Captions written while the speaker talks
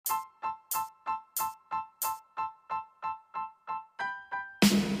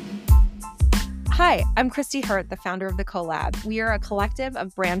Hi, I'm Christy Hurt, the founder of The Collab. We are a collective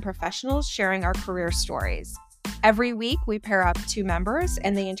of brand professionals sharing our career stories. Every week, we pair up two members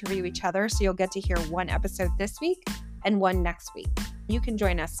and they interview each other, so you'll get to hear one episode this week and one next week. You can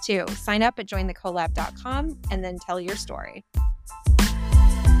join us too. Sign up at jointhecollab.com and then tell your story.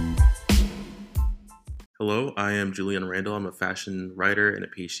 Hello, I am Julian Randall. I'm a fashion writer and a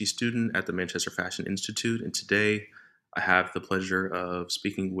PhD student at the Manchester Fashion Institute, and today I have the pleasure of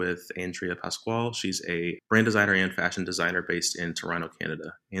speaking with Andrea Pascual. She's a brand designer and fashion designer based in Toronto,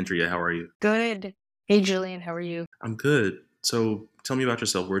 Canada. Andrea, how are you? Good. Hey, Julian, how are you? I'm good. So tell me about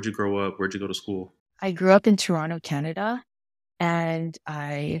yourself. Where'd you grow up? Where'd you go to school? I grew up in Toronto, Canada, and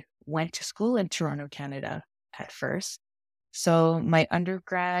I went to school in Toronto, Canada at first. So my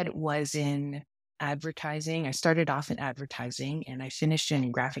undergrad was in advertising. I started off in advertising and I finished in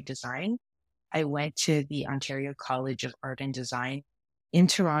graphic design. I went to the Ontario College of Art and Design in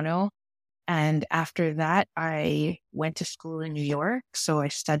Toronto. And after that, I went to school in New York. So I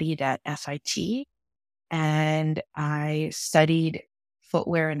studied at FIT and I studied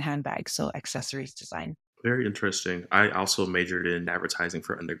footwear and handbags, so accessories design. Very interesting. I also majored in advertising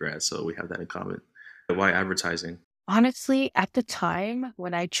for undergrad, so we have that in common. Why advertising? Honestly, at the time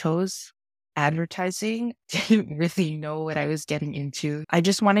when I chose advertising, didn't really know what I was getting into. I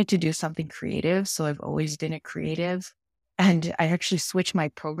just wanted to do something creative. So I've always been a creative. And I actually switched my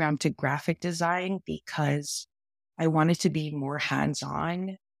program to graphic design because I wanted to be more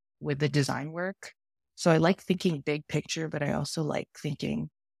hands-on with the design work. So I like thinking big picture, but I also like thinking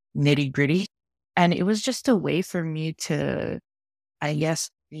nitty gritty. And it was just a way for me to, I guess,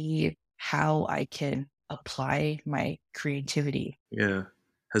 see how I can apply my creativity. Yeah.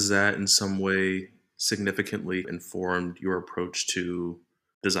 Has that in some way significantly informed your approach to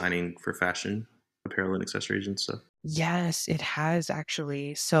designing for fashion, apparel and accessories and stuff? Yes, it has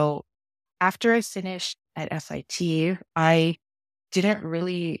actually. So after I finished at FIT, I didn't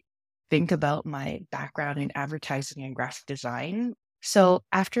really think about my background in advertising and graphic design. So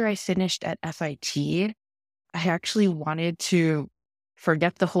after I finished at FIT, I actually wanted to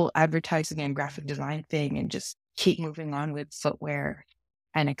forget the whole advertising and graphic design thing and just keep moving on with footwear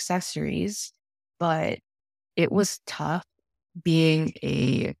and accessories. But it was tough being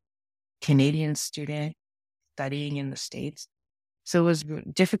a Canadian student studying in the States. So it was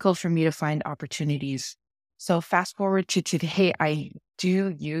difficult for me to find opportunities. So fast forward to today, I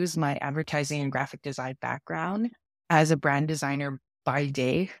do use my advertising and graphic design background as a brand designer by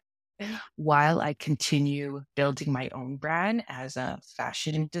day while I continue building my own brand as a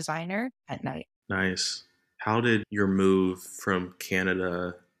fashion designer at night. Nice. How did your move from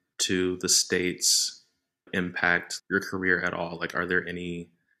Canada to the States impact your career at all? Like, are there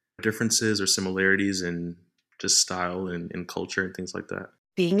any differences or similarities in just style and culture and things like that?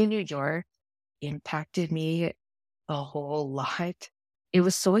 Being in New York impacted me a whole lot. It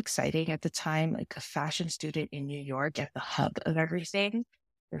was so exciting at the time, like a fashion student in New York at the hub of everything.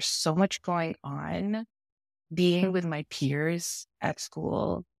 There's so much going on. Being with my peers at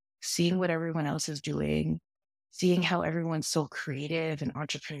school, seeing what everyone else is doing, seeing how everyone's so creative and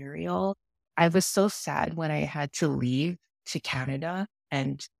entrepreneurial. I was so sad when I had to leave to Canada.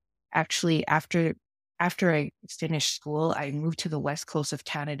 And actually, after I finished school, I moved to the west coast of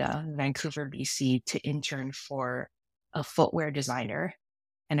Canada, Vancouver, BC, to intern for a footwear designer.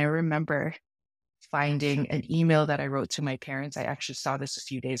 And I remember finding an email that I wrote to my parents. I actually saw this a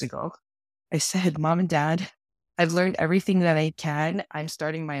few days ago. I said, Mom and Dad, I've learned everything that I can. I'm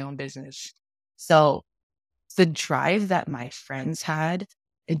starting my own business. So the drive that my friends had,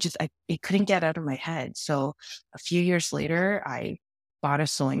 it couldn't get out of my head. So a few years later, I bought a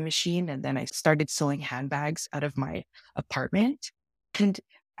sewing machine and then I started sewing handbags out of my apartment. And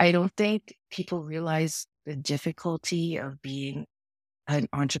I don't think people realize the difficulty of being an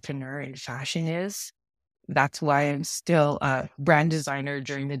entrepreneur in fashion is. That's why I'm still a brand designer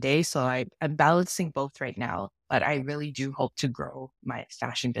during the day. So I'm balancing both right now, but I really do hope to grow my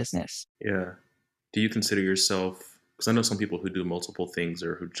fashion business. Yeah. Do you consider yourself, because I know some people who do multiple things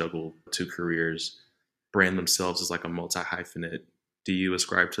or who juggle two careers, brand themselves as like a multi hyphenate. Do you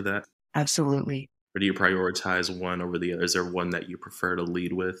ascribe to that? Absolutely. Or do you prioritize one over the other? Is there one that you prefer to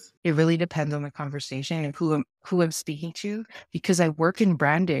lead with? It really depends on the conversation and who I'm speaking to because I work in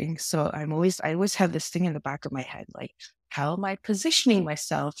branding. So I always have this thing in the back of my head, like, how am I positioning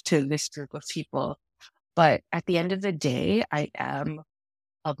myself to this group of people? But at the end of the day, I am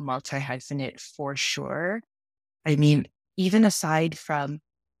a multi hyphenate for sure. I mean, even aside from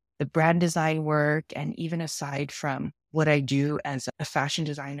the brand design work and even aside from what I do as a fashion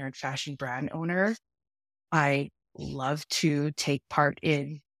designer and fashion brand owner, I love to take part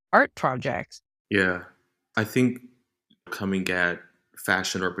in art projects. Yeah. I think coming at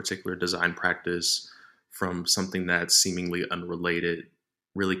fashion or a particular design practice from something that's seemingly unrelated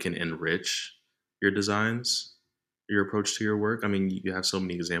really can enrich your designs, your approach to your work. I mean, you have so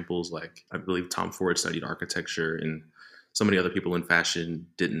many examples. Like, I believe Tom Ford studied architecture, and so many other people in fashion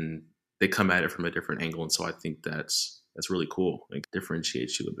didn't. They come at it from a different angle, and so I think that's really cool. Like,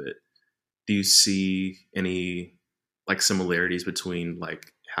 differentiates you a bit. Do you see any like similarities between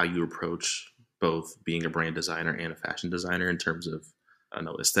like how you approach both being a brand designer and a fashion designer in terms of, I don't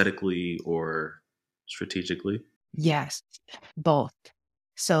know, aesthetically or strategically? Yes, both.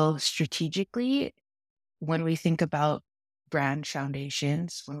 So strategically, when we think about brand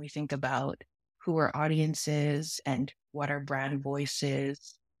foundations, when we think about who our audience is and what our brand voice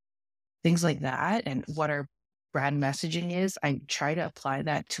is, things like that, and what our brand messaging is, I try to apply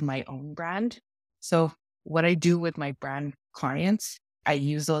that to my own brand. So, what I do with my brand clients, I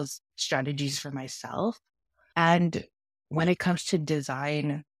use those strategies for myself. And when it comes to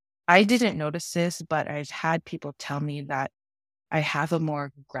design, I didn't notice this, but I've had people tell me that I have a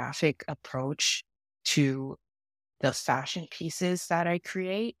more graphic approach to the fashion pieces that I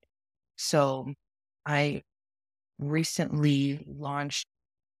create. So, I recently launched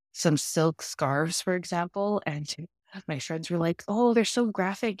some silk scarves, for example, and my friends were like, "Oh, they're so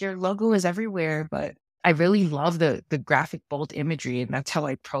graphic. Your logo is everywhere." But I really love the graphic bold imagery, and that's how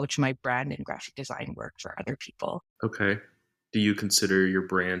I approach my brand and graphic design work for other people. Okay. Do you consider your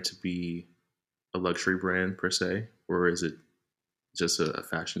brand to be a luxury brand per se, or is it just a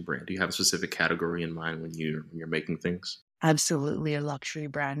fashion brand? Do you have a specific category in mind when you're making things? Absolutely a luxury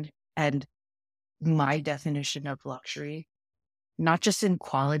brand. And my definition of luxury, not just in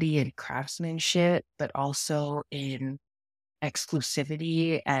quality and craftsmanship, but also in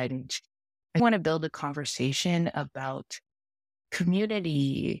exclusivity. And I want to build a conversation about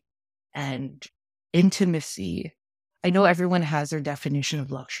community and intimacy. I know everyone has their definition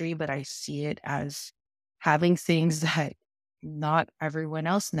of luxury, but I see it as having things that not everyone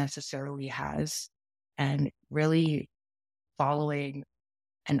else necessarily has, and really following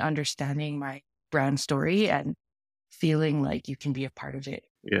and understanding my brand story and feeling like you can be a part of it.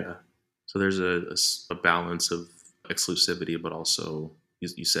 Yeah. So there's a balance of exclusivity, but also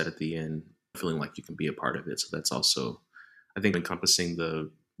you said at the end, feeling like you can be a part of it. So that's also, I think, encompassing the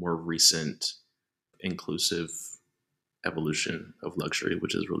more recent inclusive evolution of luxury,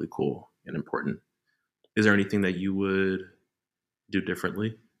 which is really cool and important. Is there anything that you would do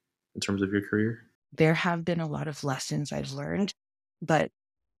differently in terms of your career? There have been a lot of lessons I've learned, but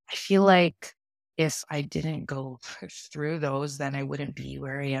I feel like if I didn't go through those, then I wouldn't be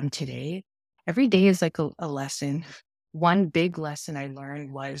where I am today. Every day is like a lesson. One big lesson I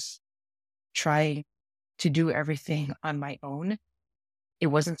learned was try to do everything on my own. It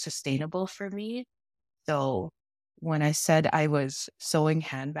wasn't sustainable for me. So when I said I was sewing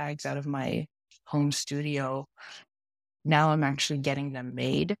handbags out of my home studio, now I'm actually getting them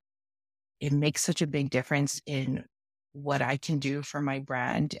made. It makes such a big difference in what I can do for my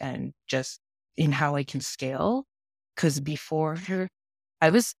brand and just in how I can scale. Because before I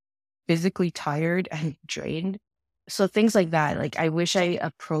was physically tired and drained. So things like that, like I wish I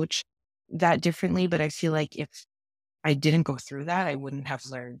approached that differently, but I feel like if I didn't go through that, I wouldn't have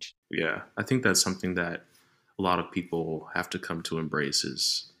learned. Yeah, I think that's something that a lot of people have to come to embrace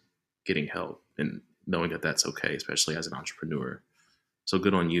is getting help and knowing that that's okay, especially as an entrepreneur. So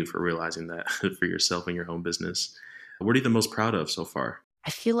good on you for realizing that for yourself and your own business. What are you the most proud of so far?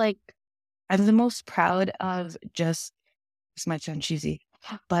 I feel like I'm the most proud of just this might sound cheesy,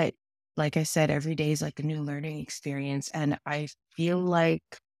 but like I said, every day is like a new learning experience. And I feel like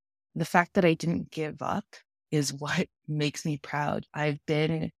the fact that I didn't give up is what makes me proud. I've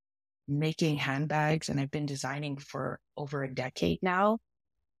been making handbags and I've been designing for over a decade now.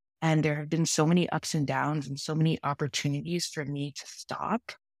 And there have been so many ups and downs and so many opportunities for me to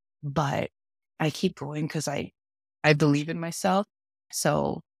stop. But I keep going because I believe in myself.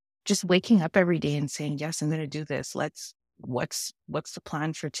 So just waking up every day and saying, yes, I'm going to do this. What's the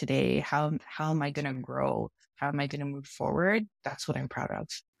plan for today? How am I going to grow? How am I going to move forward? That's what I'm proud of.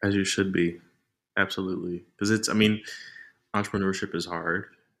 As you should be. Absolutely. Because I mean, entrepreneurship is hard,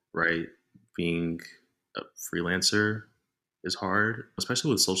 right? Being a freelancer is hard,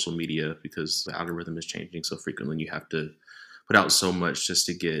 especially with social media because the algorithm is changing so frequently. And you have to put out so much just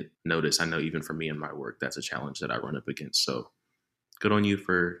to get noticed. I know even for me in my work, that's a challenge that I run up against. So good on you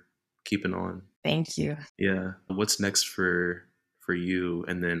for keeping on. Thank you. Yeah. What's next for you?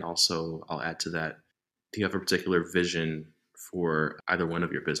 And then also I'll add to that. Do you have a particular vision for either one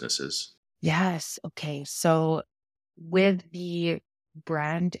of your businesses? Yes. Okay. So with the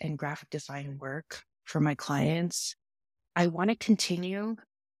brand and graphic design work for my clients. I want to continue,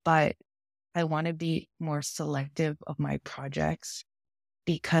 but I want to be more selective of my projects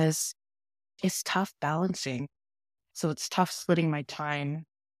because it's tough balancing. So it's tough splitting my time.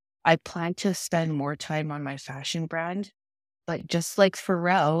 I plan to spend more time on my fashion brand, but just like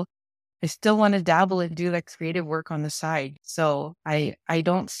Pharrell, I still want to dabble and do that creative work on the side. So I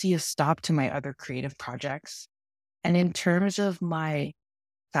don't see a stop to my other creative projects. And in terms of my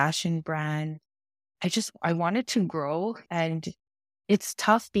fashion brand, I wanted to grow, and it's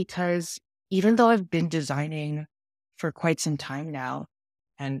tough because even though I've been designing for quite some time now,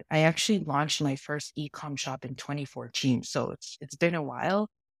 and I actually launched my first e-com shop in 2014, so it's been a while.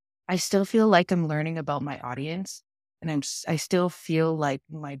 I still feel like I'm learning about my audience, and I still feel like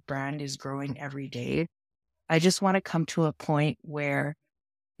my brand is growing every day. I just want to come to a point where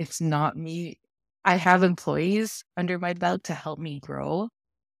it's not me. I have employees under my belt to help me grow,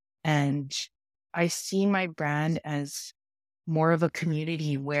 and I see my brand as more of a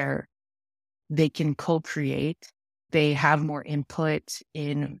community where they can co-create. They have more input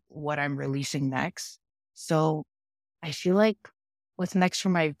in what I'm releasing next. So I feel like what's next for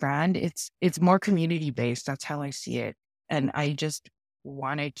my brand, it's more community based. That's how I see it. And I just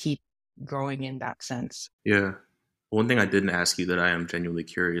want to keep growing in that sense. Yeah. One thing I didn't ask you that I am genuinely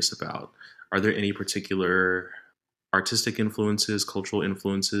curious about, are there any particular artistic influences, cultural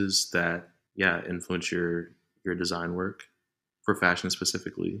influences that, yeah, influence your design work for fashion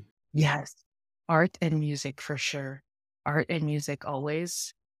specifically? Yes. Art and music for sure. Art and music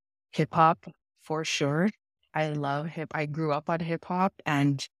always. Hip hop for sure. I grew up on hip hop,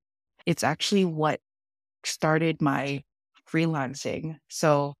 and it's actually what started my freelancing.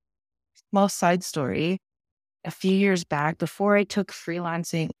 So, small side story. A few years back, before I took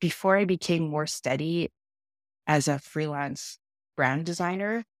freelancing, before I became more steady as a freelance brand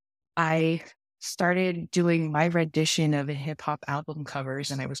designer, I started doing my rendition of a hip hop album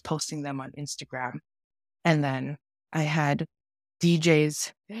covers, and I was posting them on Instagram. And then I had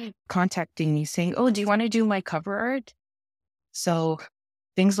DJs contacting me saying, "Oh, do you want to do my cover art?" So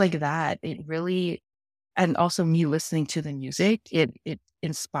things like that, it really, and also me listening to the music, it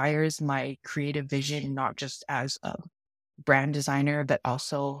inspires my creative vision, not just as a brand designer, but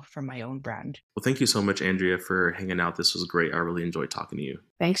also for my own brand. Well, thank you so much, Andrea, for hanging out. This was great. I really enjoyed talking to you.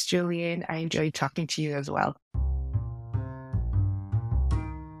 Thanks, Julian. I enjoyed talking to you as well.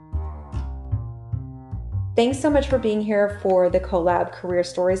 Thanks so much for being here for the Collab Career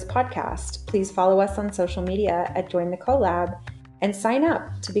Stories podcast. Please follow us on social media at Join the Collab and sign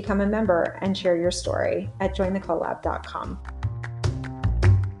up to become a member and share your story at jointhecollab.com.